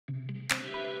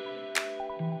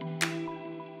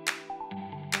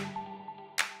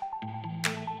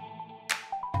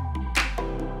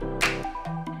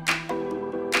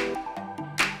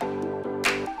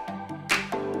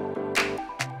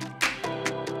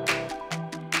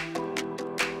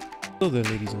Hello there,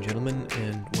 ladies and gentlemen,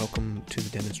 and welcome to the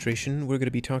demonstration. We're going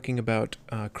to be talking about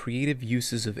creative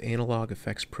uses of Analog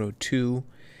Efex Pro 2.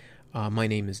 My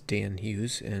name is Dan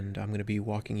Hughes, and I'm going to be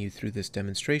walking you through this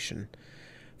demonstration.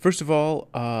 First of all,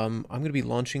 I'm going to be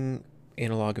launching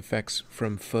Analog Efex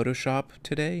from Photoshop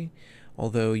today,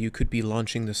 although you could be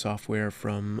launching the software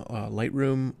from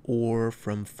Lightroom or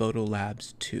from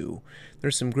Photolabs 2.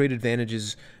 There's some great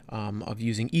advantages of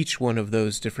using each one of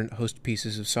those different host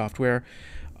pieces of software.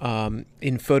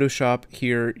 In Photoshop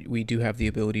here we do have the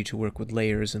ability to work with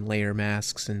layers and layer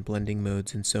masks and blending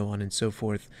modes and so on and so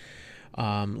forth.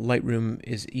 Lightroom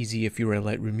is easy if you're a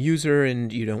Lightroom user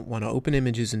and you don't want to open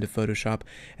images into Photoshop.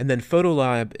 And then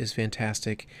Photolab is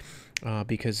fantastic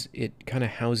because it kind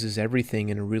of houses everything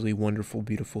in a really wonderful,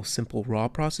 beautiful, simple raw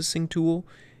processing tool,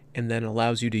 and then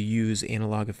allows you to use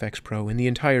Analog Efex Pro and the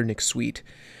entire Nik suite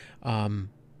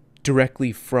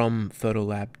directly from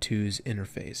Photolab 2's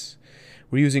interface.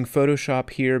 We're using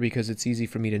Photoshop here because it's easy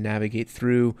for me to navigate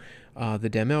through the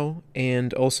demo,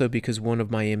 and also because one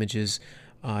of my images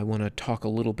I want to talk a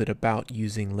little bit about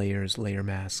using layers, layer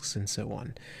masks, and so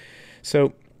on.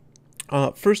 So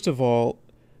first of all,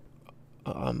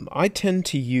 I tend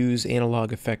to use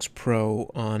Analog Efex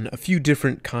Pro on a few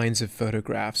different kinds of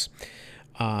photographs.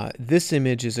 This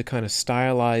image is a kind of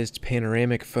stylized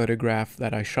panoramic photograph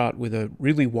that I shot with a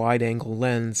really wide-angle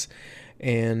lens,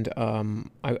 and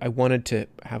I wanted to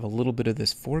have a little bit of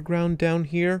this foreground down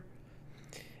here,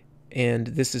 and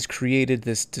this has created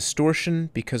this distortion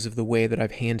because of the way that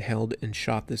I've handheld and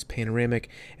shot this panoramic.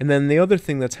 And then the other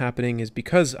thing that's happening is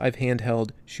because I've handheld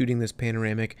shooting this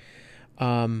panoramic,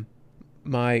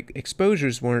 my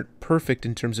exposures weren't perfect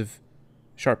in terms of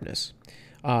sharpness.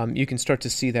 You can start to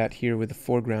see that here with the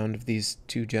foreground of these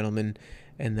two gentlemen,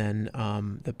 and then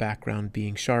the background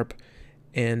being sharp.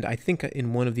 And I think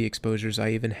in one of the exposures I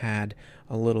even had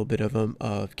a little bit of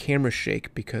a camera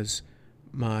shake because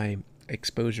my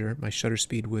exposure, my shutter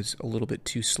speed was a little bit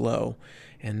too slow,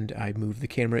 and I moved the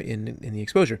camera in the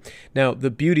exposure. Now, the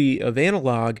beauty of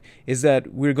analog is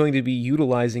that we're going to be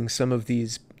utilizing some of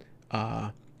these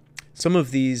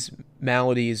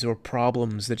maladies or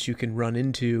problems that you can run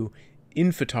into in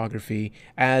photography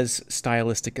as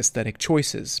stylistic aesthetic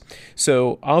choices.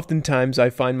 So oftentimes I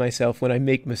find myself, when I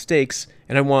make mistakes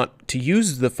and I want to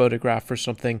use the photograph for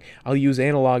something, I'll use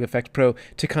Analog Efex Pro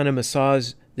to kind of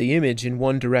massage the image in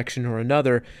one direction or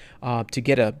another to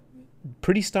get a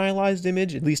pretty stylized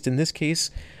image, at least in this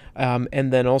case,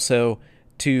 and then also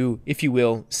to, if you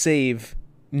will, save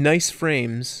nice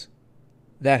frames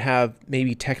that have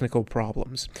maybe technical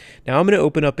problems. Now I'm going to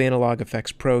open up Analog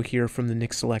Efex Pro here from the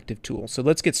Nik Selective tool. So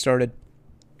let's get started.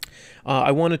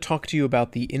 I want to talk to you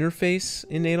about the interface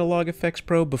in Analog Efex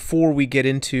Pro before we get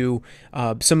into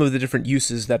some of the different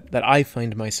uses that I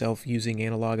find myself using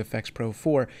Analog Efex Pro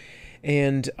for.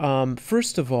 And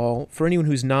first of all, for anyone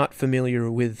who's not familiar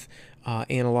with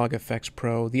Analog Efex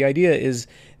Pro, the idea is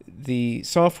the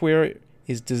software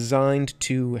is designed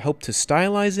to help to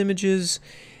stylize images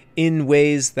in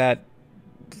ways that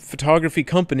photography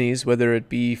companies, whether it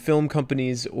be film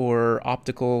companies or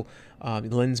optical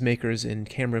lens makers and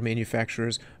camera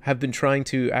manufacturers, have been trying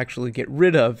to actually get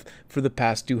rid of for the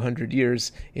past 200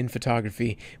 years in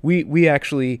photography. We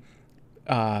actually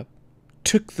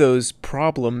took those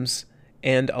problems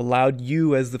and allowed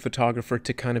you as the photographer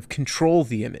to kind of control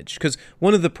the image. Because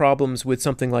one of the problems with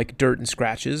something like dirt and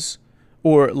scratches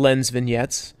or lens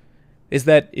vignettes is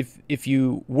that if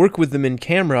you work with them in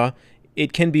camera,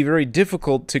 it can be very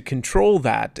difficult to control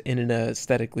that in an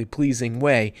aesthetically pleasing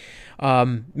way.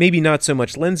 Maybe not so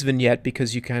much lens vignette,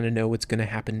 because you kind of know what's going to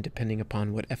happen depending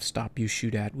upon what f-stop you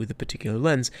shoot at with a particular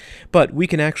lens. But we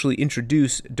can actually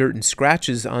introduce dirt and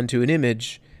scratches onto an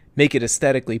image, make it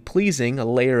aesthetically pleasing, a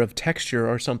layer of texture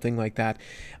or something like that,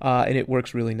 and it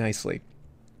works really nicely.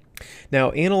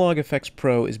 Now, Analog Efex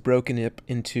Pro is broken up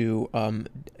into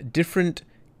different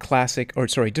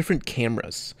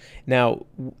cameras. Now,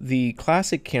 the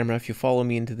classic camera, if you follow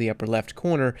me into the upper left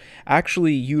corner,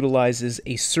 actually utilizes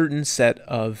a certain set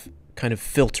of kind of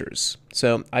filters.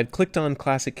 So I've clicked on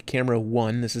Classic Camera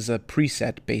 1. This is a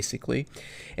preset, basically.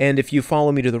 And if you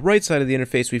follow me to the right side of the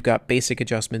interface, we've got basic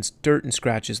adjustments, dirt and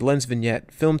scratches, lens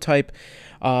vignette, film type,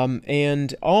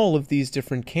 and all of these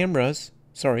different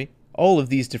all of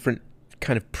these different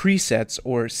kind of presets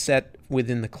or set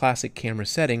within the classic camera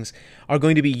settings are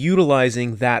going to be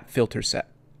utilizing that filter set.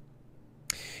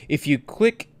 If you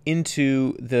click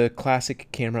into the classic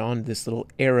camera on this little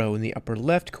arrow in the upper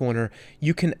left corner,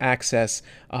 you can access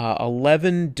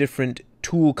 11 different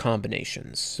tool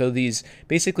combinations. So these,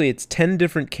 basically it's 10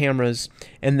 different cameras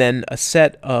and then a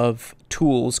set of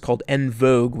tools called En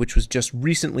Vogue, which was just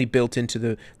recently built into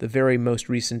the very most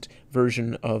recent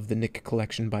version of the Nik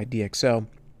Collection by DxO.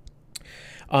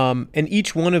 And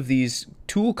each one of these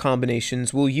tool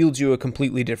combinations will yield you a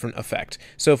completely different effect.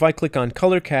 So if I click on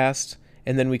Color Cast,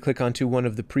 and then we click onto one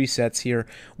of the presets here,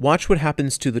 watch what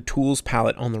happens to the tools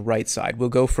palette on the right side. We'll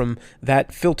go from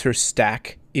that filter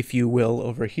stack, if you will,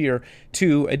 over here,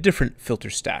 to a different filter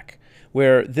stack,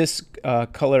 where this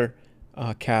color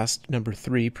cast number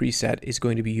 3 preset is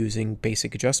going to be using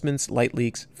basic adjustments, light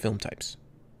leaks, film types.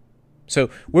 So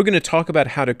we're going to talk about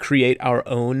how to create our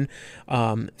own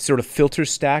sort of filter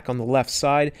stack on the left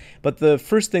side, but the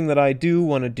first thing that I do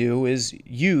want to do is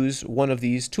use one of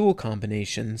these tool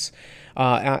combinations.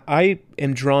 I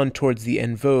am drawn towards the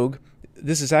En Vogue.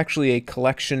 This is actually a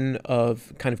collection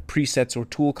of kind of presets or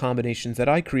tool combinations that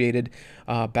I created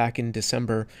back in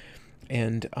December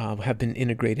and have been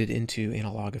integrated into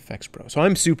Analog Efex Pro. So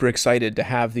I'm super excited to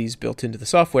have these built into the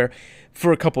software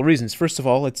for a couple of reasons. First of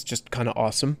all, it's just kind of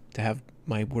awesome to have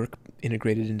my work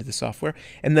integrated into the software.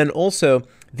 And then also,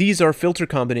 these are filter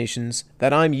combinations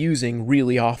that I'm using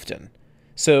really often.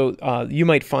 So you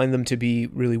might find them to be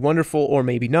really wonderful or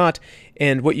maybe not.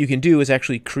 And what you can do is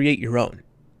actually create your own.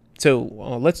 So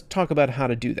let's talk about how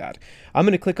to do that. I'm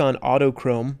going to click on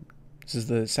Autochrome. This is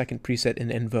the second preset in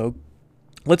En Vogue.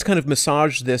 Let's kind of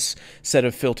massage this set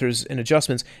of filters and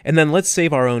adjustments, and then let's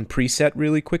save our own preset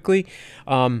really quickly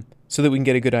so that we can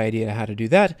get a good idea how to do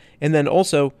that. And then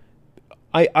also,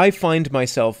 I find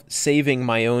myself saving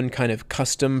my own kind of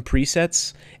custom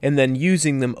presets and then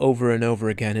using them over and over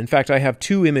again. In fact, I have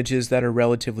 2 images that are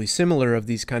relatively similar of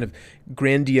these kind of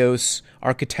grandiose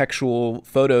architectural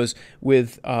photos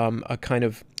with a kind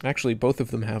of, actually both of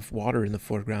them have water in the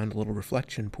foreground, a little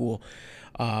reflection pool.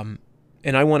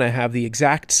 And I want to have the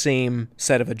exact same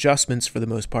set of adjustments for the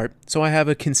most part, so I have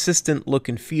a consistent look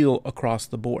and feel across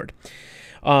the board.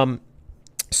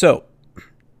 So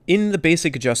in the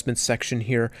basic adjustments section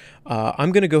here,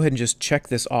 I'm going to go ahead and just check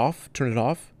this off, turn it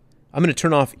off. I'm going to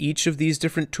turn off each of these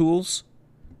different tools,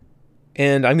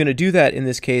 and I'm going to do that in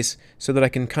this case so that I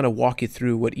can kind of walk you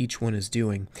through what each one is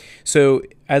doing. So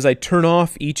as I turn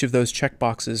off each of those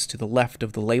checkboxes to the left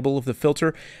of the label of the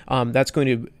filter, that's going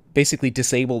to basically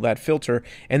disable that filter,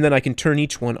 and then I can turn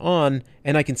each one on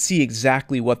and I can see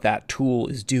exactly what that tool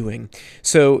is doing.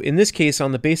 So in this case,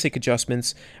 on the basic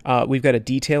adjustments, we've got a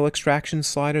detail extraction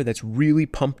slider that's really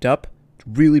pumped up,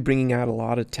 really bringing out a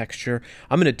lot of texture.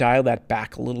 I'm going to dial that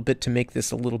back a little bit to make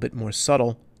this a little bit more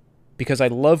subtle, because I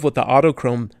love what the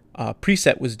Autochrome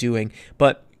preset was doing,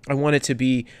 but I want it to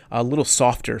be a little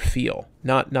softer feel,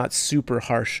 not super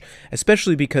harsh,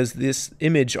 especially because this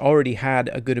image already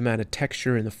had a good amount of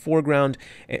texture in the foreground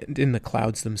and in the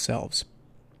clouds themselves.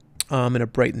 I'm going to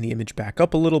brighten the image back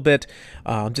up a little bit.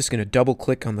 I'm just going to double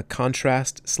click on the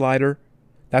contrast slider.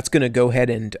 That's going to go ahead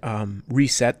and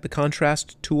reset the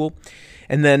contrast tool.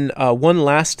 And then one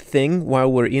last thing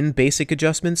while we're in basic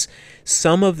adjustments,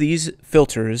 some of these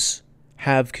filters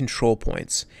have control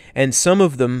points and some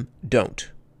of them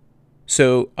don't.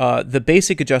 So the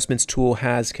basic adjustments tool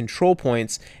has control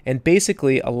points and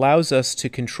basically allows us to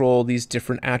control these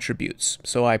different attributes.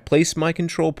 So I place my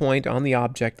control point on the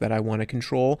object that I want to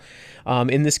control,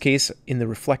 in this case in the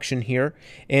reflection here,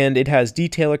 and it has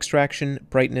detail extraction,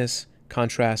 brightness,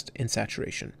 contrast, and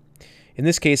saturation. In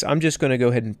this case, I'm just going to go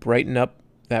ahead and brighten up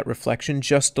that reflection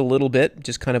just a little bit,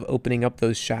 just kind of opening up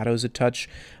those shadows a touch.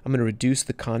 I'm going to reduce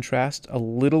the contrast a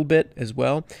little bit as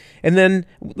well. And then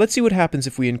let's see what happens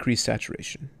if we increase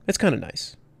saturation. That's kind of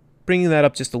nice. Bringing that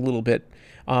up just a little bit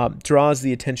draws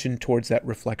the attention towards that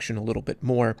reflection a little bit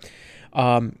more.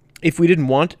 If we didn't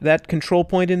want that control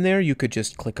point in there, you could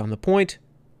just click on the point.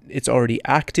 It's already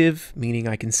active, meaning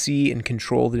I can see and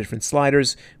control the different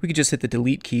sliders. We could just hit the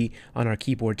delete key on our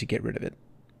keyboard to get rid of it.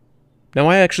 Now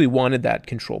I actually wanted that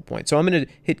control point, so I'm going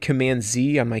to hit Command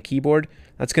Z on my keyboard.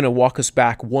 That's going to walk us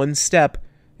back one step,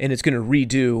 and it's going to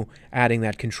redo adding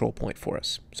that control point for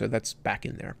us. So that's back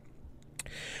in there.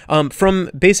 From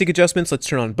basic adjustments, let's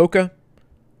turn on bokeh,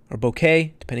 or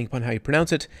bokeh, depending upon how you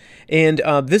pronounce it. And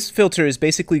this filter is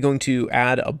basically going to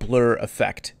add a blur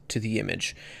effect to the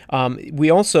image. We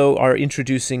also are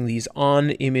introducing these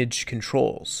on-image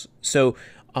controls. So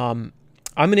I'm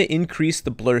going to increase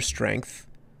the blur strength,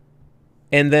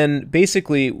 and then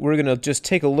basically we're going to just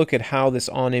take a look at how this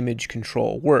on-image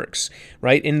control works,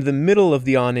 right? In the middle of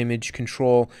the on-image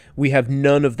control, we have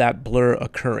none of that blur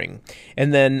occurring.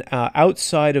 And then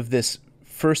outside of this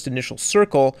first initial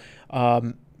circle,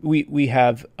 we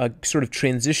have a sort of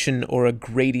transition or a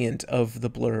gradient of the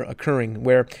blur occurring,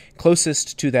 where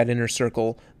closest to that inner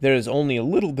circle, there is only a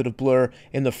little bit of blur,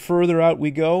 and the further out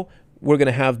we go, we're going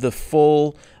to have the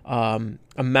full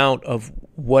amount of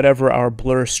whatever our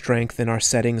blur strength and our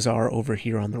settings are over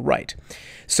here on the right.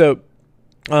 So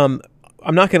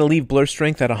I'm not going to leave blur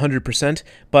strength at 100%,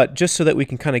 but just so that we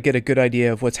can kind of get a good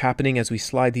idea of what's happening as we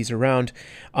slide these around,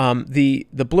 the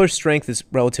blur strength is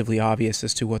relatively obvious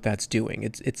as to what that's doing.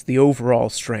 It's the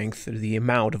overall strength, the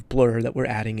amount of blur that we're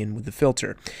adding in with the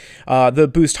filter. The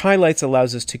boost highlights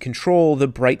allows us to control the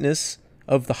brightness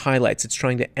of the highlights. It's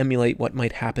trying to emulate what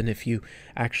might happen if you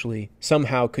actually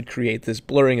somehow could create this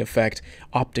blurring effect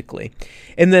optically.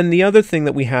 And then the other thing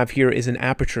that we have here is an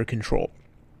aperture control.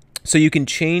 So you can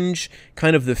change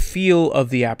kind of the feel of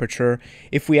the aperture.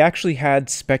 If we actually had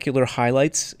specular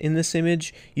highlights in this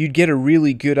image, you'd get a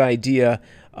really good idea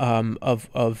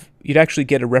you'd actually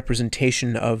get a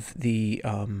representation of the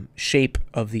shape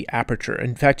of the aperture.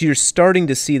 In fact, you're starting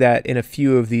to see that in a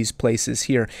few of these places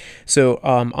here. So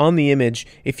on the image,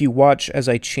 if you watch as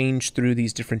I change through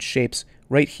these different shapes,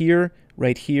 right here,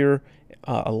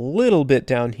 a little bit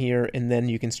down here, and then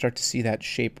you can start to see that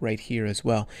shape right here as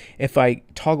well. If I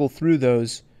toggle through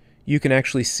those, you can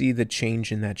actually see the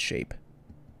change in that shape.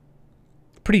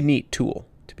 Pretty neat tool,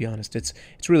 to be honest. It's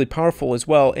really powerful as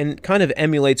well, and kind of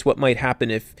emulates what might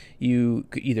happen if you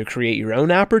either create your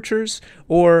own apertures,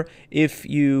 or if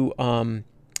you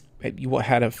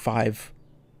had a five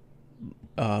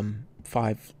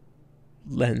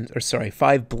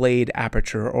blade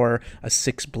aperture, or a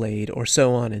 6 blade, or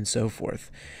so on and so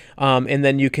forth. And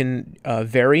then you can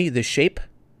vary the shape,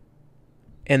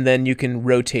 and then you can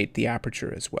rotate the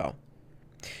aperture as well.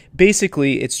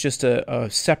 Basically, it's just a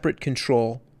separate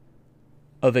control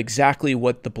of exactly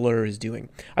what the blur is doing.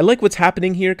 I like what's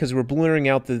happening here because we're blurring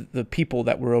out the people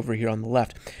that were over here on the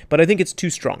left, but I think it's too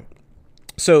strong.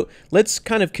 So let's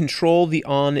kind of control the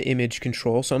on-image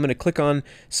control. So I'm going to click on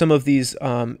some of these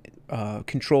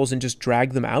controls and just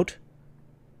drag them out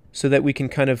so that we can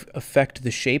kind of affect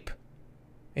the shape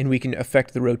and we can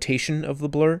affect the rotation of the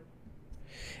blur.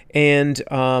 And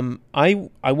I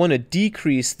want to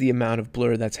decrease the amount of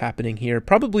blur that's happening here,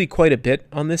 probably quite a bit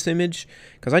on this image,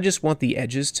 because I just want the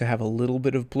edges to have a little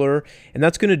bit of blur, and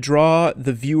that's going to draw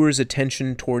the viewer's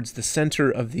attention towards the center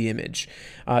of the image.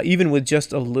 Even with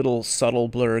just a little subtle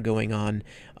blur going on,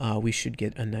 we should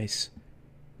get a nice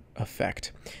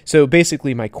effect. So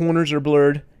basically my corners are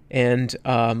blurred, and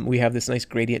we have this nice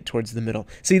gradient towards the middle.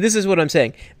 See, this is what I'm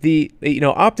saying.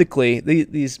 Optically,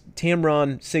 these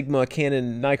Tamron, Sigma,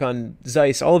 Canon, Nikon,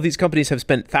 Zeiss, all of these companies have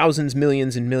spent thousands,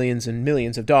 millions, and millions and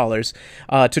millions of dollars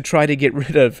to try to get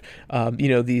rid of,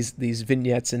 these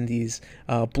vignettes and these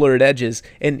blurred edges.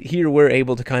 And here we're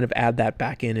able to kind of add that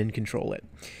back in and control it.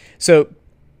 So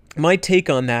my take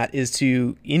on that is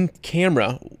to, in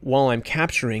camera, while I'm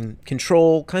capturing,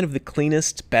 control kind of the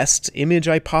cleanest, best image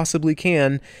I possibly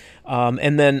can,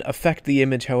 and then affect the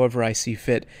image however I see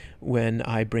fit when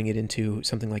I bring it into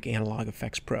something like Analog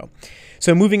Efex Pro.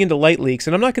 So moving into light leaks,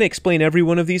 and I'm not going to explain every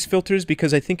one of these filters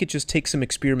because I think it just takes some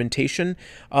experimentation,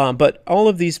 but all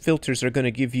of these filters are going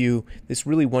to give you this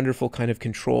really wonderful kind of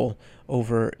control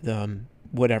over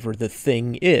whatever the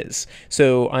thing is.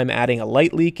 So I'm adding a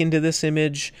light leak into this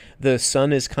image. The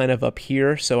sun is kind of up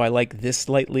here, so I like this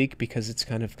light leak because it's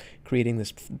kind of creating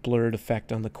this blurred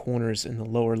effect on the corners in the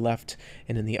lower left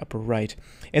and in the upper right.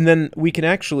 And then we can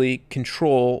actually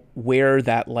control where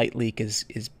that light leak is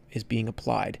being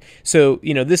applied. So,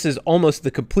 this is almost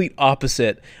the complete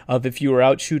opposite of if you were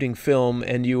out shooting film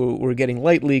and you were getting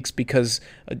light leaks because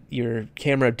your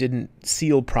camera didn't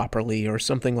seal properly or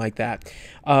something like that.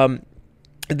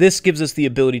 This gives us the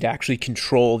ability to actually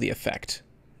control the effect,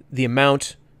 the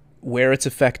amount, where it's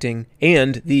affecting,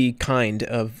 and the kind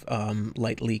of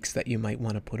light leaks that you might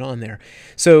want to put on there.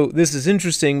 So this is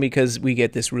interesting because we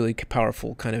get this really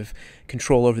powerful kind of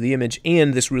control over the image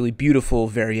and this really beautiful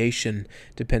variation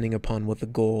depending upon what the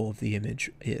goal of the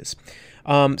image is.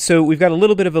 So we've got a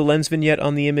little bit of a lens vignette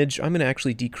on the image. I'm going to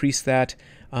actually decrease that,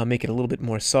 make it a little bit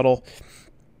more subtle.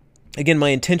 Again, my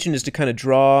intention is to kind of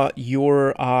draw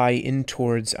your eye in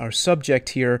towards our subject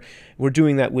here. We're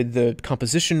doing that with the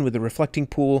composition, with the reflecting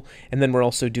pool, and then we're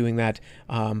also doing that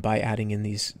by adding in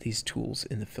these tools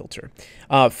in the filter.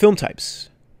 Film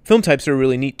types. Film types are a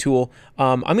really neat tool.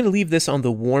 I'm going to leave this on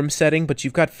the warm setting, but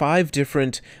you've got 5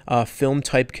 different film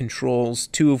type controls,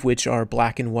 2 of which are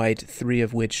black and white, 3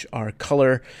 of which are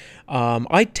color.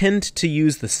 I tend to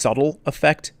use the subtle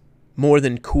effect more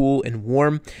than cool and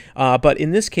warm, but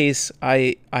in this case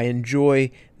I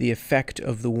enjoy the effect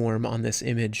of the warm on this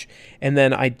image, and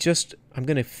then I just I'm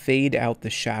going to fade out the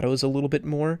shadows a little bit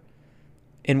more.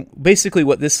 And basically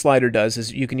what this slider does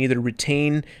is you can either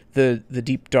retain the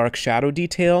deep dark shadow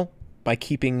detail by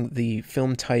keeping the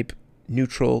film type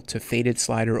neutral to faded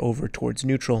slider over towards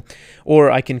neutral,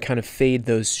 or I can kind of fade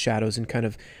those shadows and kind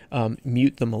of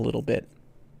mute them a little bit,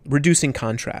 reducing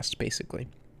contrast basically.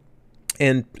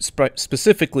 And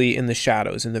specifically in the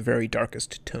shadows, in the very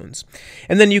darkest tones.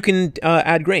 And then you can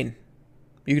add grain.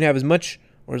 You can have as much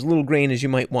or as little grain as you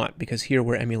might want, because here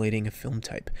we're emulating a film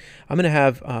type. I'm going to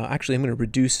have, actually I'm going to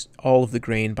reduce all of the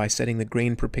grain by setting the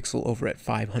grain per pixel over at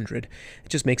 500. It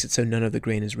just makes it so none of the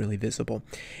grain is really visible.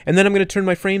 And then I'm going to turn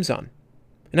my frames on.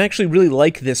 And I actually really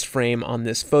like this frame on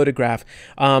this photograph,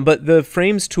 but the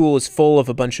frames tool is full of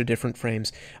a bunch of different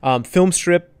frames. Film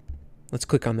strip, let's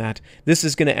click on that. This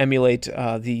is going to emulate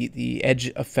the edge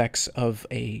effects of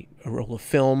a roll of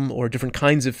film or different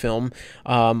kinds of film,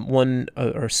 one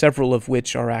or several of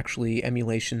which are actually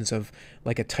emulations of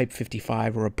like a Type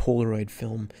 55 or a Polaroid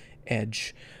film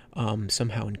edge,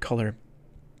 somehow in color.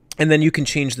 And then you can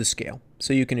change the scale.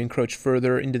 So you can encroach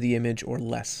further into the image or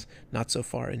less, not so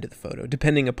far into the photo,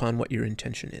 depending upon what your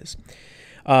intention is.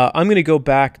 I'm going to go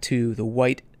back to the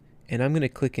white, and I'm going to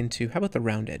click into, how about the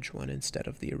round edge one instead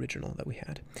of the original that we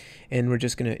had? And we're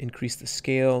just going to increase the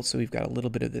scale so we've got a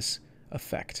little bit of this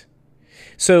effect.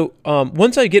 So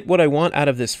once I get what I want out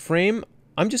of this frame,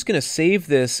 I'm just going to save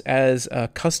this as a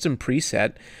custom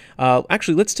preset.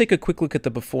 Actually, let's take a quick look at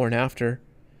the before and after.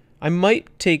 I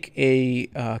might take a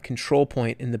control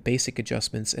point in the basic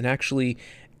adjustments and actually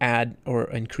add or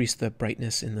increase the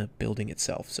brightness in the building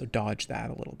itself, so dodge that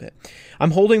a little bit.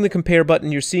 I'm holding the compare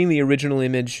button. You're seeing the original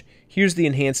image. Here's the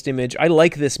enhanced image. I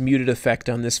like this muted effect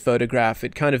on this photograph.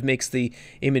 It kind of makes the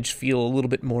image feel a little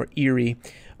bit more eerie,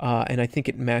 and I think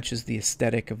it matches the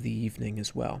aesthetic of the evening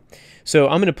as well. So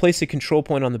I'm going to place a control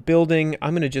point on the building.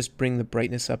 I'm going to just bring the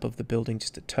brightness up of the building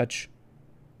just a touch.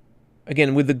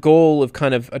 Again, with the goal of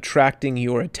kind of attracting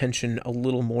your attention a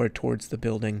little more towards the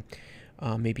building.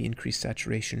 Maybe increase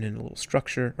saturation and a little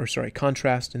structure, or sorry,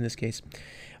 contrast in this case.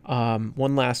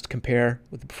 One last compare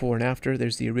with the before and after.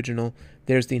 There's the original,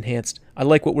 there's the enhanced. I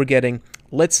like what we're getting.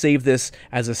 Let's save this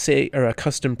as a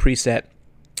custom preset.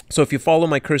 So if you follow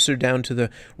my cursor down to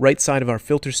the right side of our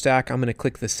filter stack, I'm going to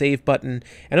click the save button,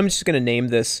 and I'm just going to name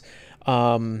this,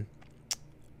 how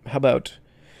about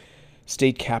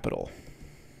State Capital?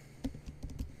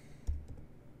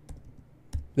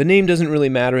 The name doesn't really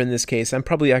matter in this case. I'm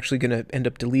probably actually going to end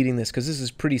up deleting this because this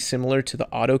is pretty similar to the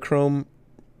autochrome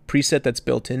preset that's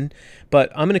built in. But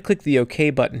I'm going to click the OK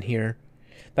button here.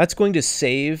 That's going to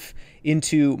save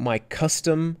into my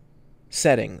custom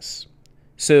settings.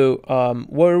 So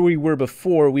where we were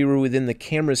before, we were within the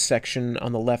cameras section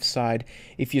on the left side.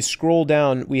 If you scroll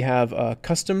down, we have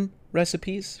custom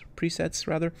recipes, presets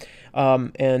rather.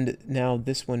 And now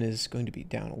this one is going to be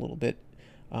down a little bit.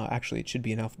 Actually, it should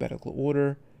be in alphabetical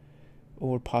order,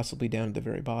 or possibly down at the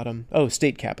very bottom. Oh,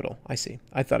 State Capital. I see.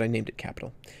 I thought I named it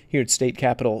Capital. Here it's State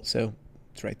Capital, so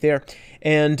it's right there.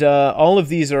 And all of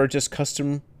these are just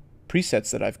custom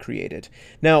presets that I've created.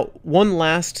 Now, one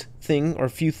last thing, or a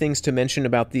few things to mention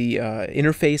about the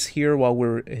interface here while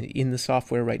we're in the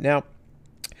software right now.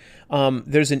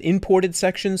 There's an imported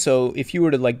section, so if you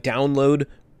were to like download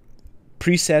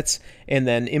presets and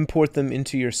then import them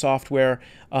into your software,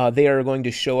 they are going to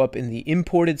show up in the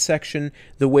imported section.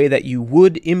 The way that you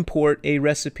would import a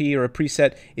recipe or a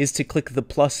preset is to click the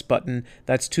plus button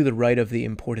that's to the right of the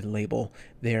imported label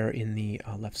there in the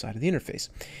left side of the interface.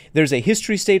 There's a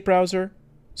history state browser.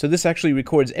 So this actually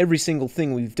records every single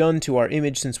thing we've done to our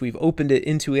image since we've opened it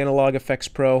into Analog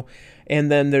Efex Pro.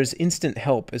 And then there's instant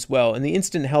help as well. And the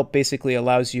instant help basically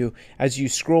allows you, as you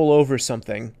scroll over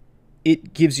something,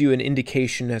 it gives you an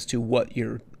indication as to what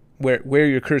where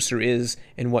your cursor is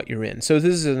and what you're in. So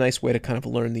this is a nice way to kind of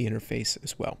learn the interface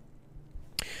as well.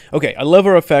 Okay, I love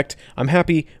our effect. I'm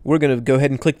happy. We're going to go ahead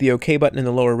and click the OK button in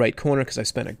the lower right corner because I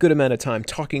spent a good amount of time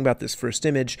talking about this first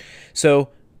image. So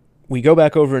we go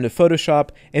back over into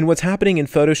Photoshop, and what's happening in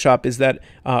Photoshop is that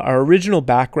our original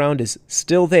background is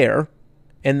still there,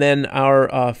 and then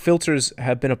our filters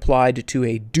have been applied to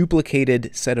a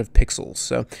duplicated set of pixels.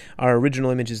 So our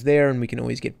original image is there, and we can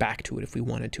always get back to it if we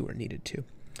wanted to or needed to.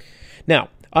 Now,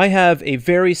 I have a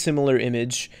very similar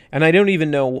image, and I don't even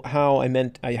know how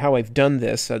I've done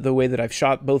this. The way that I've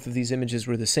shot both of these images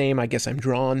were the same. I guess I'm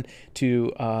drawn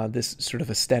to this sort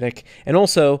of aesthetic. And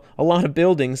also, a lot of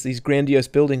buildings, these grandiose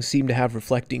buildings, seem to have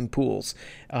reflecting pools.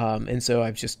 And so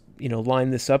I've just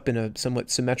lined this up in a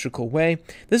somewhat symmetrical way.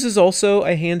 This is also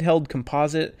a handheld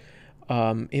composite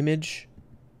image.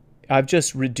 I've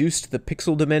just reduced the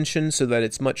pixel dimension so that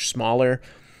it's much smaller.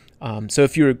 So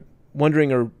if you're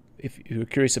wondering or if you're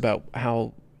curious about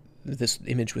how this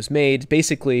image was made,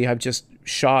 basically I've just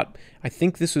shot, I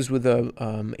think this was with a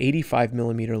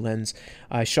 85mm lens.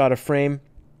 I shot a frame,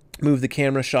 moved the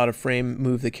camera, shot a frame,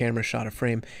 moved the camera, shot a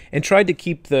frame, and tried to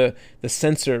keep the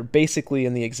sensor basically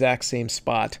in the exact same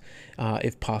spot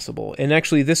if possible. And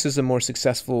actually this is a more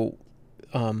successful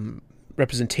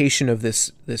representation of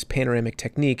this panoramic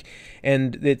technique,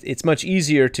 and it's much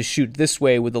easier to shoot this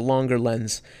way with a longer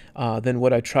lens than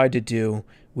what I tried to do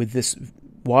with this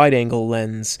wide-angle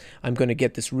lens. I'm going to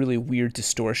get this really weird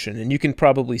distortion, and you can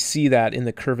probably see that in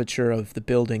the curvature of the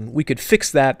building. We could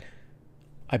fix that.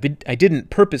 I didn't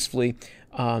purposefully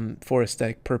for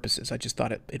aesthetic purposes. I just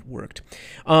thought it worked.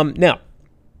 Now,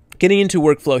 getting into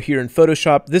workflow here in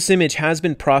Photoshop, this image has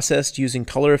been processed using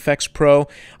Color Efex Pro.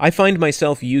 I find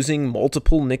myself using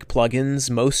multiple Nik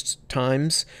plugins most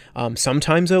times.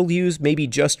 Sometimes I'll use maybe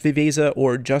just Viveza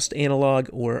or just Analog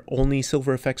or only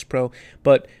Silver Efex Pro,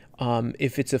 but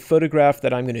if it's a photograph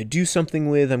that I'm going to do something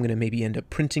with, I'm going to maybe end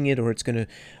up printing it, or it's going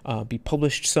to be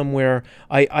published somewhere,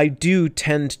 I do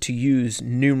tend to use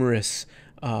numerous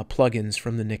plugins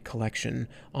from the Nik Collection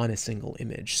on a single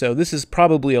image. So this is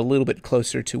probably a little bit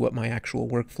closer to what my actual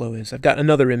workflow is. I've got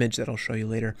another image that I'll show you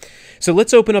later. So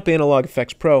let's open up Analog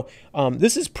Efex Pro.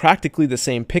 This is practically the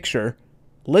same picture.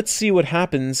 Let's see what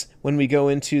happens when we go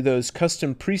into those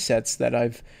custom presets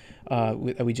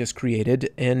that we just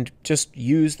created and just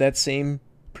use that same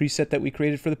preset that we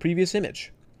created for the previous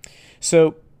image.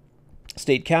 So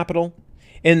state capital.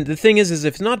 And the thing is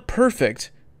if it's not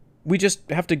perfect, we just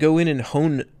have to go in and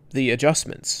hone the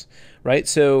adjustments, right?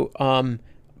 So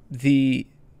the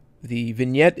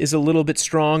vignette is a little bit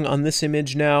strong on this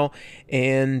image now,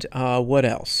 and what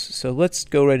else? So let's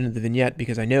go right into the vignette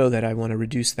because I know that I want to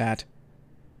reduce that.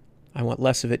 I want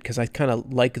less of it because I kind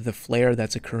of like the flare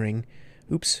that's occurring.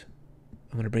 Oops,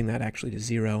 I'm going to bring that actually to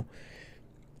 0.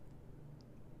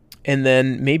 And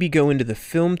then maybe go into the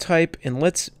film type, and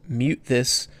let's mute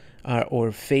this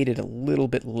or fade it a little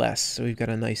bit less. So we've got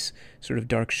a nice sort of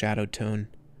dark shadow tone.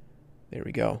 There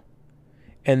we go.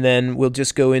 And then we'll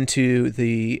just go into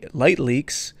the light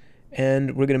leaks,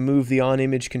 and we're going to move the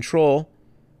on-image control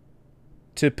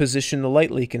to position the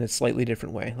light leak in a slightly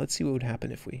different way. Let's see what would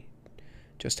happen if we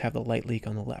just have the light leak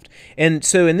on the left. And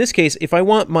so in this case, if I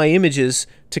want my images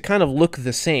to kind of look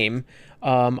the same,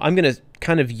 I'm going to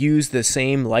kind of use the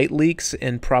same light leaks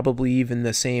and probably even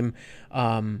the same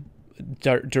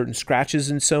dirt and scratches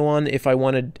and so on if I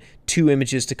wanted two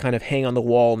images to kind of hang on the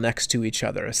wall next to each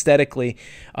other. Aesthetically,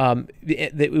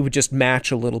 it would just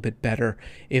match a little bit better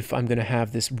if I'm going to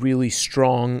have this really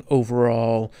strong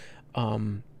overall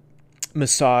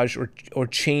massage or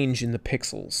change in the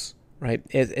pixels, right?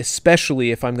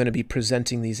 Especially if I'm going to be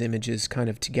presenting these images kind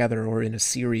of together or in a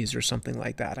series or something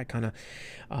like that. I kind of,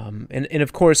 and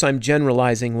of course I'm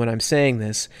generalizing when I'm saying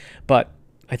this, but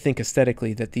I think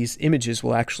aesthetically that these images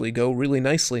will actually go really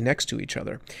nicely next to each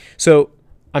other. So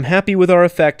I'm happy with our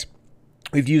effect.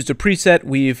 We've used a preset,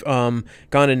 we've gone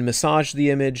and massaged the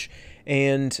image,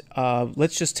 and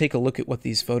let's just take a look at what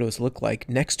these photos look like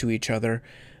next to each other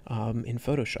in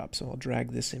Photoshop. So I'll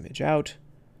drag this image out.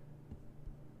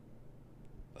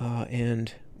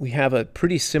 And we have a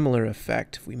pretty similar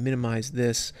effect. If we minimize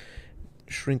this,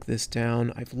 shrink this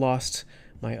down, I've lost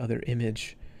my other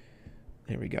image.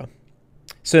 There we go.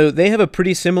 So they have a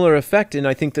pretty similar effect, and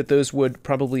I think that those would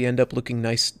probably end up looking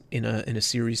nice in a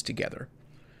series together.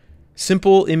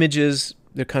 Simple images,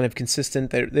 they're kind of consistent.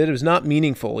 That was not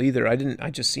meaningful either. I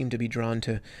just seem to be drawn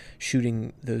to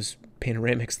shooting those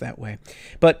panoramics that way.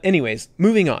 But anyways,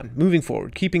 moving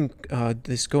forward, keeping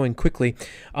this going quickly.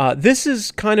 This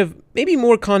is kind of maybe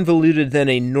more convoluted than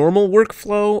a normal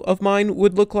workflow of mine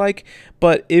would look like.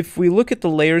 But if we look at the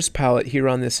layers palette here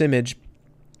on this image,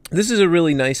 this is a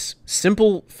really nice,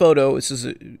 simple photo. This is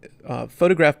a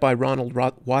photograph by Ronald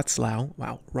Watzlau.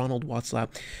 Wow, Ronald Watzlau,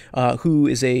 who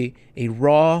is a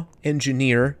RAW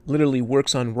engineer, literally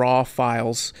works on RAW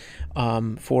files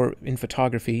in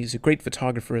photography. He's a great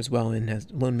photographer as well and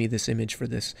has loaned me this image for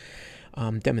this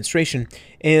demonstration.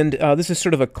 And this is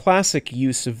sort of a classic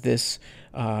use of this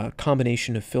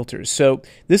combination of filters. So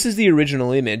this is the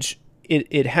original image.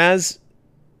 It has...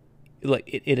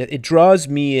 It draws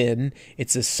me in.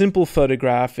 It's a simple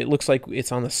photograph. It looks like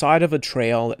it's on the side of a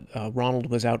trail that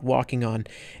Ronald was out walking on.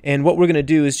 And what we're going to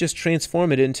do is just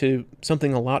transform it into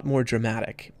something a lot more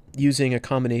dramatic using a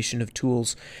combination of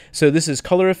tools. So this is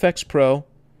Color Efex Pro,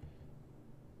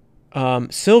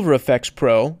 Silver Efex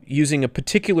Pro using a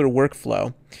particular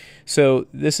workflow. So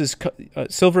this is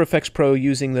Silver Efex Pro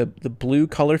using the blue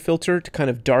color filter to kind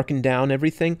of darken down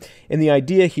everything. And the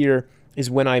idea here is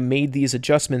when I made these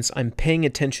adjustments, I'm paying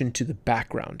attention to the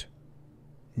background,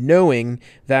 knowing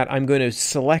that I'm going to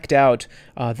select out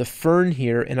the fern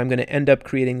here, and I'm going to end up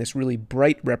creating this really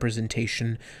bright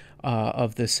representation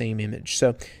of the same image.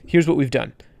 So here's what we've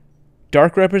done.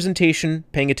 Dark representation,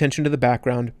 paying attention to the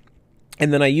background,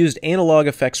 and then I used Analog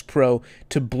Efex Pro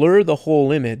to blur the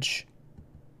whole image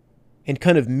and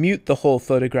kind of mute the whole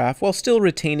photograph while still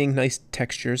retaining nice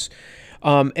textures.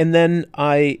 And then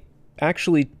I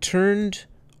actually turned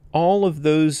all of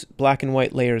those black and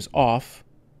white layers off,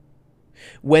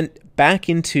 went back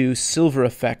into Silver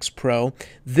Efex Pro.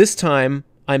 This time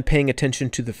I'm paying attention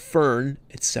to the fern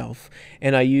itself,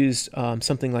 and I used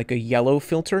something like a yellow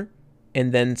filter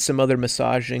and then some other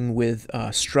massaging with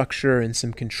structure and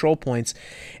some control points.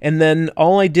 And then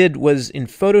all I did was in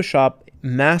Photoshop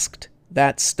masked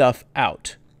that stuff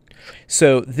out.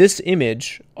 So this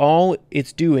image, all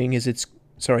it's doing is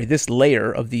this layer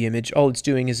of the image, all it's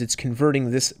doing is it's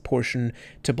converting this portion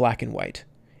to black and white.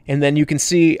 And then you can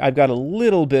see I've got a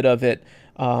little bit of it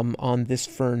on this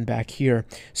fern back here.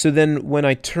 So then when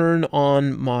I turn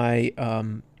on my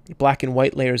black and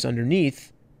white layers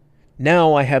underneath,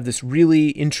 now I have this really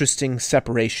interesting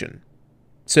separation.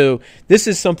 So this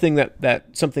is something that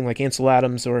something like Ansel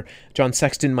Adams or John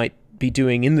Sexton might be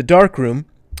doing in the darkroom,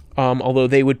 although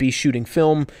they would be shooting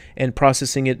film and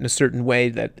processing it in a certain way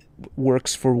that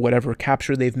works for whatever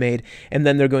capture they've made, and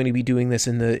then they're going to be doing this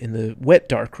in the wet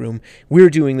darkroom. We're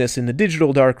doing this in the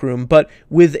digital darkroom, but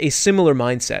with a similar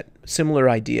mindset, similar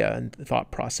idea and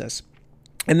thought process.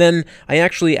 And then I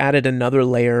actually added another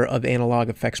layer of Analog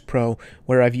Efex Pro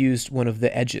where I've used one of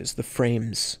the edges, the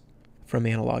frames from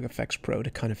Analog Efex Pro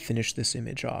to kind of finish this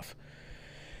image off.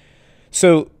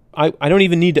 So I don't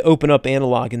even need to open up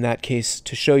Analog in that case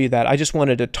to show you that. I just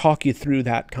wanted to talk you through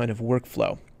that kind of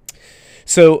workflow.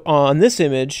 So on this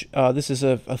image, this is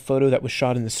a photo that was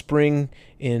shot in the spring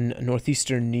in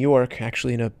northeastern New York,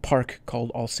 actually in a park called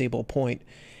All Sable Point.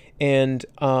 And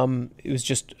it was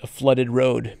just a flooded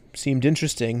road. Seemed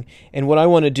interesting. And what I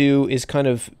want to do is kind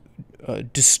of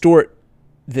distort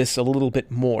this a little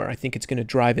bit more. I think it's going to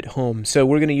drive it home. So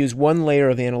we're going to use one layer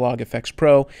of Analog Efex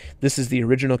Pro. This is the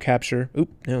original capture. Oop,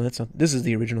 no, that's not. This is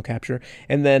the original capture.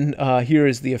 And then here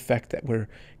is the effect that we're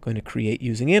going to create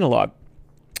using Analog.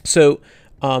 So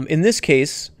in this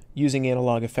case, using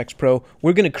Analog Efex Pro,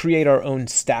 we're going to create our own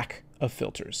stack of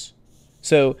filters.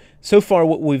 So far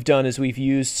what we've done is we've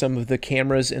used some of the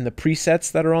cameras and the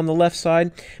presets that are on the left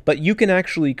side, but you can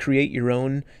actually create your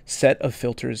own set of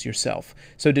filters yourself.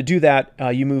 So to do that,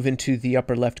 you move into the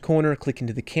upper left corner, click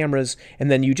into the cameras,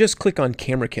 and then you just click on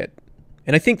Camera Kit.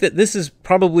 And I think that this is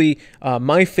probably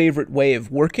my favorite way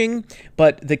of working,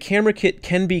 but the Camera Kit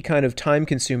can be kind of time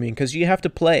consuming because you have to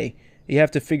play. You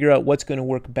have to figure out what's going to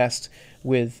work best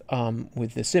with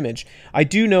this image. I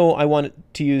do know I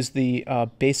want to use the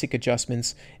basic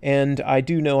adjustments, and I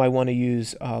do know I want to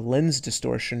use lens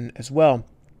distortion as well.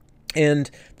 And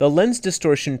the lens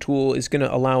distortion tool is going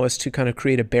to allow us to kind of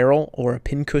create a barrel or a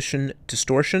pincushion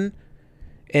distortion.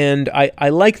 And I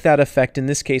like that effect in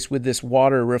this case with this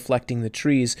water reflecting the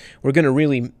trees. We're going to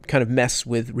really kind of mess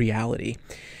with reality.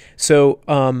 So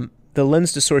the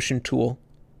lens distortion tool,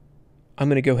 I'm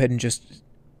going to go ahead and just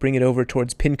bring it over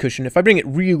towards pincushion. If I bring it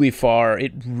really far,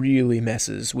 it really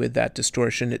messes with that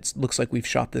distortion. It looks like we've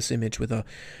shot this image with a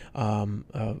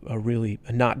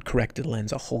not corrected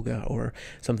lens, a Holga or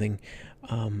something,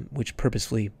 which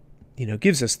purposefully,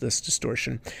 gives us this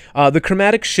distortion. The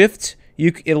chromatic shift,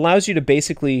 it allows you to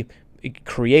basically, it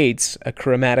creates a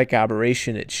chromatic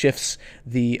aberration. It shifts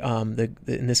in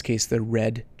this case, the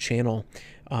red channel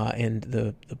and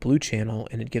the blue channel,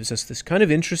 and it gives us this kind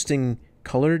of interesting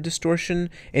color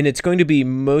distortion, and it's going to be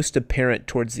most apparent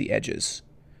towards the edges,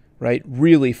 right?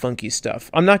 Really funky stuff.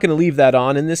 I'm not going to leave that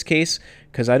on in this case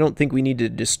because I don't think we need to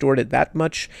distort it that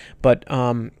much, but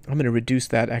I'm going to reduce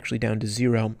that actually down to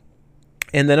 0.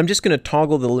 And then I'm just going to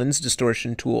toggle the lens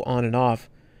distortion tool on and off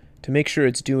to make sure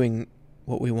it's doing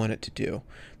what we want it to do.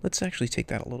 Let's actually take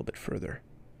that a little bit further.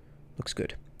 Looks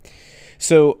good.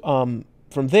 So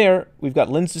from there, we've got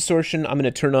lens distortion. I'm going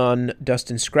to turn on dust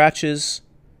and scratches,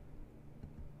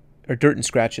 or dirt and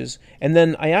scratches, and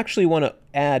then I actually want to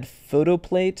add photo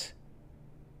plate,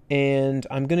 and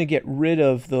I'm going to get rid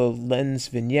of the lens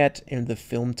vignette and the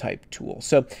film type tool.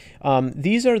 So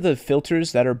these are the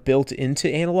filters that are built into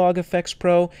Analog Efex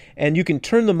Pro, and you can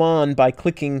turn them on by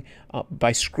clicking,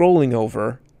 by scrolling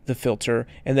over the filter,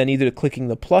 and then either clicking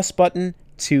the plus button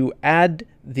to add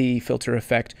the filter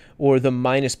effect or the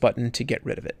minus button to get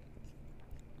rid of it.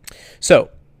 So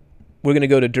we're going to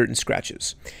go to dirt and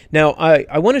scratches. Now,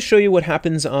 I want to show you what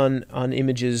happens on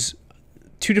images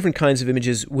two different kinds of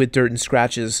images with dirt and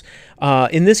scratches.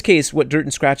 In this case, what dirt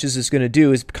and scratches is going to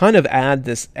do is kind of add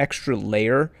this extra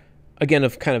layer, again,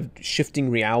 of kind of shifting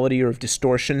reality or of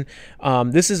distortion.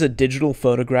 This is a digital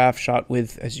photograph shot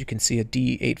with, as you can see, a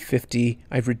D850.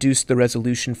 I've reduced the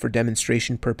resolution for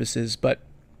demonstration purposes, but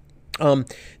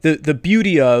the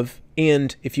beauty of,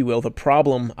 and if you will, the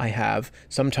problem I have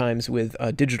sometimes with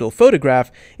a digital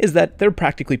photograph is that they're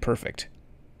practically perfect,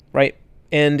 right?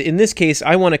 And in this case,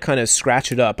 I want to kind of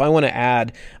scratch it up. I want to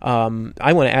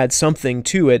add something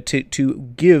to it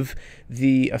to give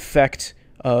the effect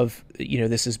of,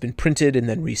 this has been printed and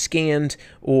then rescanned,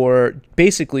 or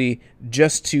basically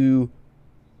just to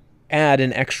add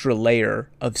an extra layer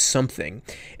of something.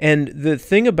 And the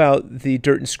thing about the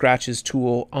dirt and scratches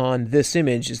tool on this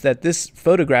image is that this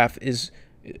photograph it's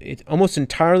almost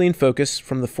entirely in focus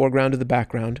from the foreground to the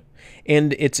background,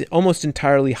 and it's almost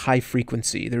entirely high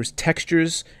frequency. There's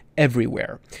textures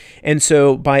everywhere. And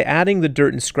so by adding the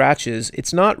dirt and scratches,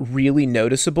 it's not really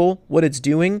noticeable what it's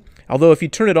doing. Although if you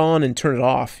turn it on and turn it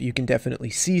off, you can definitely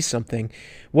see something.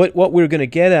 What we're going to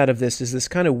get out of this is this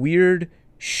kind of weird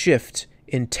shift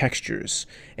in textures.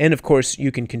 And of course,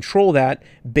 you can control that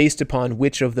based upon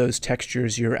which of those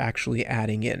textures you're actually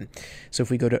adding in. So if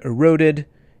we go to eroded,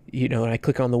 and I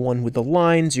click on the one with the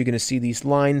lines, you're going to see these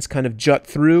lines kind of jut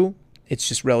through. It's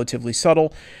just relatively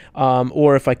subtle.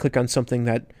 Or if I click on something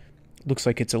that looks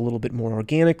like it's a little bit more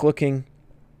organic looking,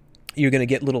 you're going to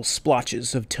get little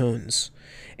splotches of tones.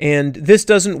 And this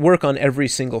doesn't work on every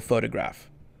single photograph,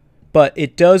 but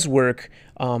it does work,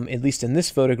 at least in this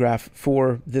photograph,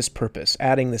 for this purpose,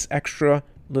 adding this extra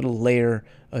little layer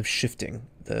of shifting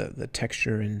the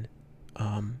texture and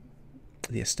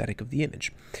the aesthetic of the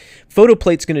image.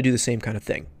 Photoplate's going to do the same kind of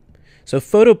thing. So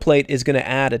Photoplate is going to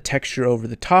add a texture over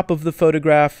the top of the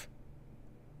photograph,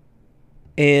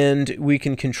 and we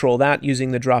can control that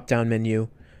using the drop-down menu.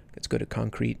 Let's go to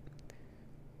Concrete.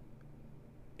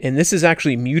 And this is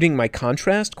actually muting my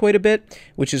contrast quite a bit,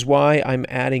 which is why I'm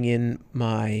adding in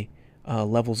my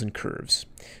levels and curves.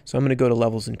 So I'm going to go to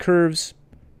Levels and Curves,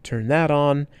 turn that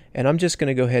on, and I'm just going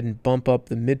to go ahead and bump up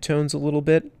the midtones a little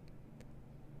bit,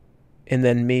 and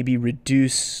then maybe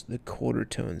reduce the quarter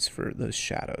tones for those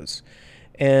shadows.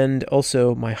 And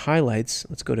also my highlights,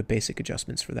 let's go to basic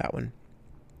adjustments for that one.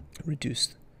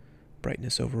 Reduce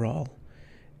brightness overall,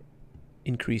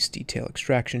 increase detail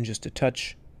extraction just a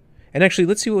touch. And actually,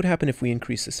 let's see what would happen if we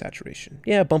increase the saturation.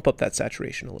 Yeah, bump up that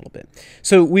saturation a little bit.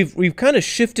 So we've kind of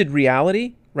shifted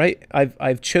reality, right?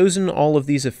 I've chosen all of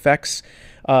these effects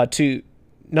to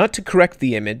not to correct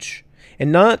the image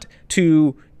and not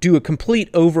to do a complete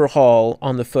overhaul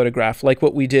on the photograph like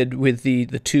what we did with the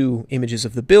two images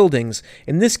of the buildings.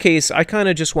 In this case, I kind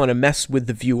of just want to mess with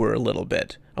the viewer a little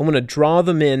bit. I want to draw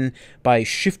them in by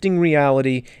shifting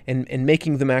reality and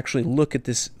making them actually look at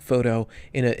this photo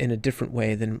in a different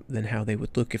way than how they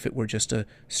would look if it were just a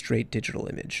straight digital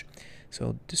image.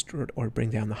 So distort or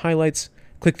bring down the highlights.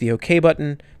 Click the OK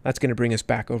button. That's going to bring us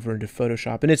back over into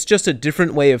Photoshop. And it's just a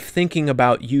different way of thinking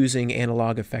about using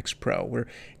Analog Efex Pro. We're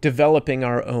developing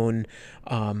our own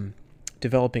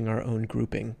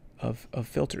grouping of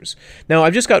filters. Now,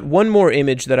 I've just got one more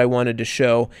image that I wanted to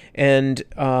show. And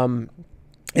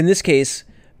in this case,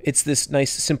 it's this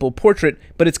nice simple portrait,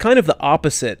 but it's kind of the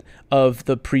opposite of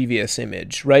the previous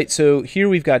image, right? So here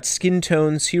we've got skin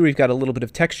tones, here we've got a little bit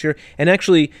of texture, and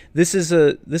actually this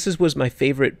was my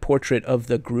favorite portrait of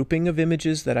the grouping of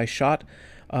images that I shot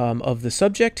of the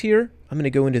subject here. I'm going to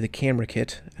go into the camera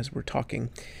kit as we're talking,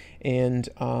 and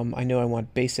I know I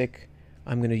want basic.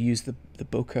 I'm going to use the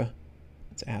bokeh.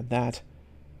 Let's add that,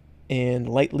 and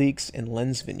light leaks and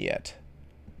lens vignette.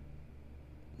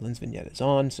 Lens vignette is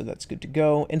on, so that's good to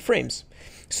go. And frames.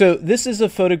 So this is a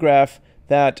photograph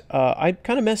that I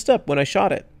kind of messed up when I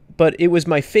shot it, but it was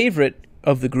my favorite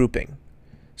of the grouping.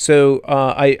 So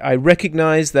I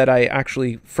recognize that I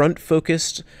actually front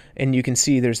focused, and you can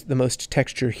see there's the most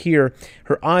texture here.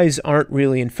 Her eyes aren't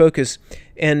really in focus,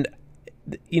 and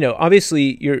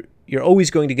obviously you're always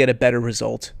going to get a better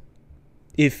result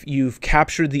if you've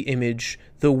captured the image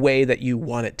the way that you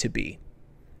want it to be.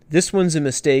 This one's a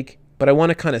mistake, but I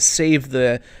want to kind of save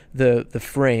the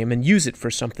frame and use it for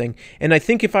something. And I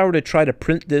think if I were to try to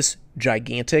print this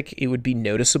gigantic, it would be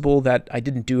noticeable that I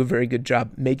didn't do a very good job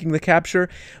making the capture.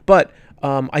 But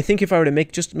I think if I were to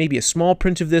make just maybe a small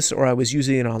print of this, or I was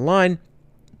using it online,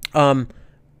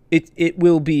 it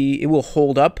will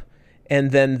hold up. And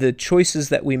then the choices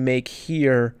that we make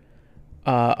here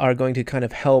are going to kind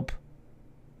of help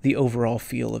the overall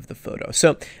feel of the photo.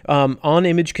 So on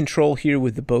image control here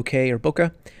with the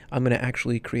bokeh, I'm going to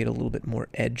actually create a little bit more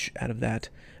edge out of that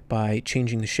by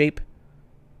changing the shape.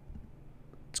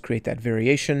 Let's create that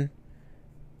variation.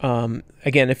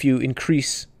 Again, if you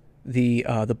increase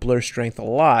the blur strength a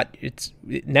lot,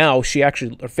 now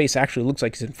her face actually looks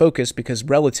like it's in focus, because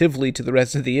relatively to the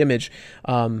rest of the image,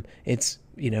 it's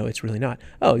really not.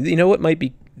 Oh, you know what might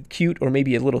be cute or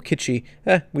maybe a little kitschy?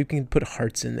 We can put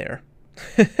hearts in there.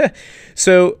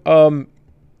 So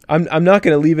I'm not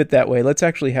going to leave it that way. Let's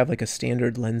actually have like a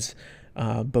standard lens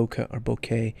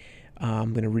bokeh.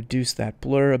 I'm going to reduce that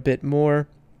blur a bit more,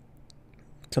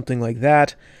 something like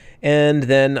that. And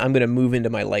then I'm going to move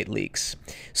into my light leaks.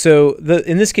 So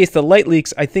in this case, the light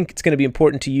leaks, I think it's going to be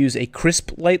important to use a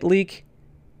crisp light leak,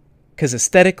 because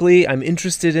aesthetically I'm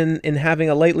interested in having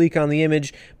a light leak on the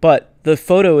image, but the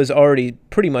photo is already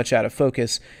pretty much out of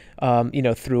focus,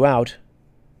 throughout.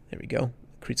 There we go.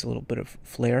 Creates a little bit of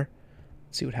flare.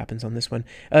 Let's see what happens on this one.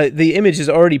 The image is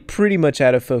already pretty much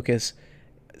out of focus,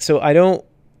 so I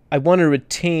want to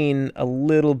retain a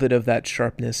little bit of that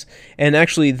sharpness. And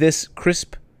actually this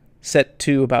crisp set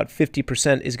to about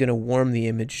 50% is going to warm the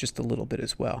image just a little bit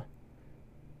as well.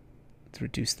 Let's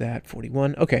reduce that,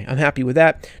 41. Okay, I'm happy with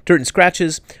that. Dirt and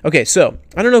scratches. Okay, so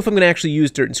I don't know if I'm going to actually use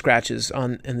dirt and scratches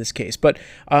in this case, but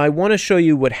I want to show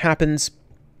you what happens.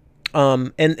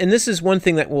 And this is one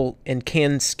thing that will and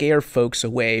can scare folks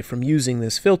away from using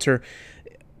this filter.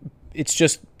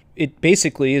 It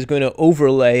basically is going to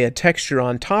overlay a texture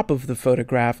on top of the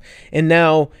photograph, and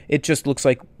now it just looks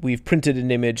like we've printed an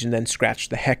image and then scratched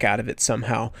the heck out of it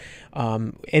somehow.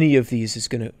 Any of these is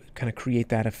going to kind of create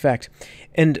that effect.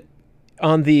 And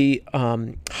on the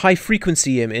high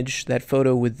frequency image, that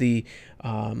photo with the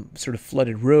sort of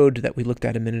flooded road that we looked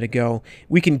at a minute ago,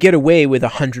 we can get away with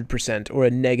 100% or a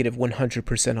negative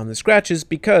 100% on the scratches,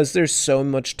 because there's so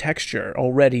much texture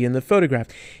already in the photograph.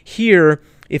 Here,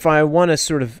 if I want to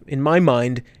sort of, in my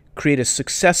mind, create a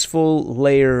successful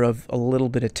layer of a little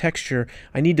bit of texture,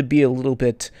 I need to be a little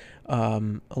bit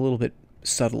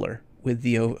subtler with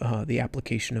the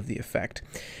application of the effect.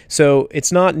 So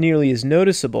it's not nearly as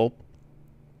noticeable,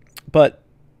 but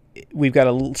we've got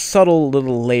a subtle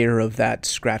little layer of that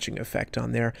scratching effect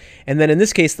on there. And then in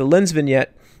this case, the lens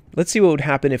vignette, let's see what would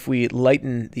happen if we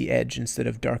lighten the edge instead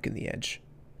of darken the edge.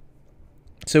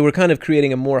 So we're kind of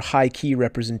creating a more high-key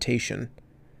representation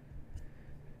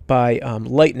by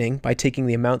lightening, by taking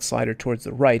the amount slider towards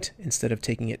the right instead of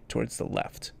taking it towards the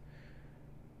left.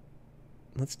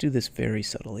 Let's do this very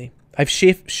subtly. I've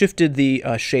shifted the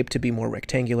shape to be more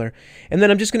rectangular, and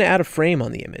then I'm just going to add a frame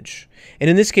on the image. And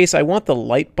in this case, I want the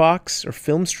light box or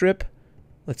film strip.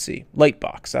 Let's see, light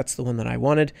box, that's the one that I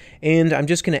wanted. And I'm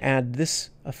just going to add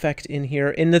this effect in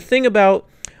here. And the thing about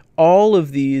all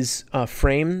of these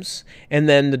frames, and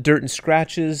then the dirt and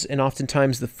scratches, and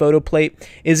oftentimes the photo plate,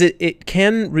 is it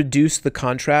can reduce the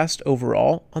contrast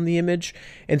overall on the image.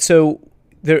 And so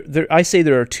I say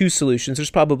there are two solutions.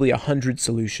 There's probably 100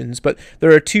 solutions, but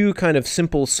there are two kind of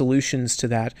simple solutions to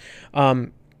that.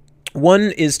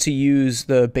 One is to use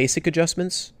the basic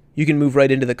adjustments. You can move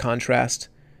right into the contrast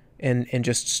and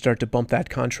just start to bump that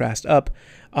contrast up.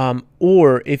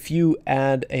 Or if you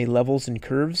add a levels and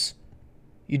curves,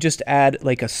 you just add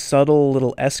like a subtle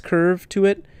little S-curve to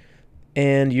it,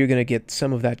 and you're going to get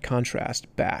some of that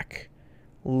contrast back.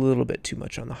 A little bit too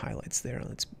much on the highlights there.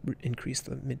 Let's increase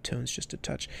the midtones just a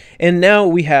touch. And now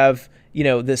we have,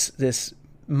 this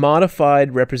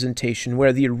modified representation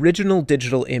where the original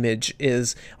digital image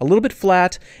is a little bit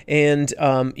flat, and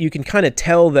you can kind of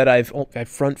tell that I've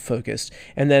front focused.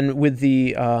 And then with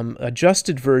the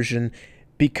adjusted version,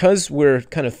 because we're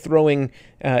kind of throwing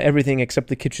everything except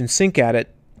the kitchen sink at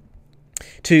it,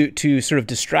 to sort of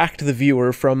distract the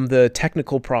viewer from the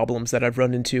technical problems that I've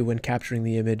run into when capturing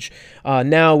the image,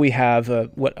 now we have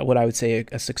what I would say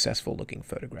a successful looking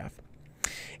photograph.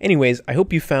 Anyways, I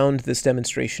hope you found this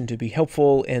demonstration to be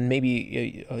helpful, and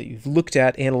maybe you've looked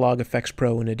at Analog Efex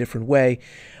Pro in a different way.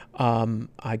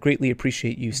 I greatly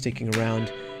appreciate you sticking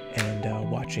around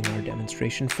and watching our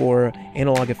demonstration for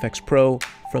Analog Efex Pro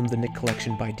from the Nik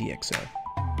Collection by DxO.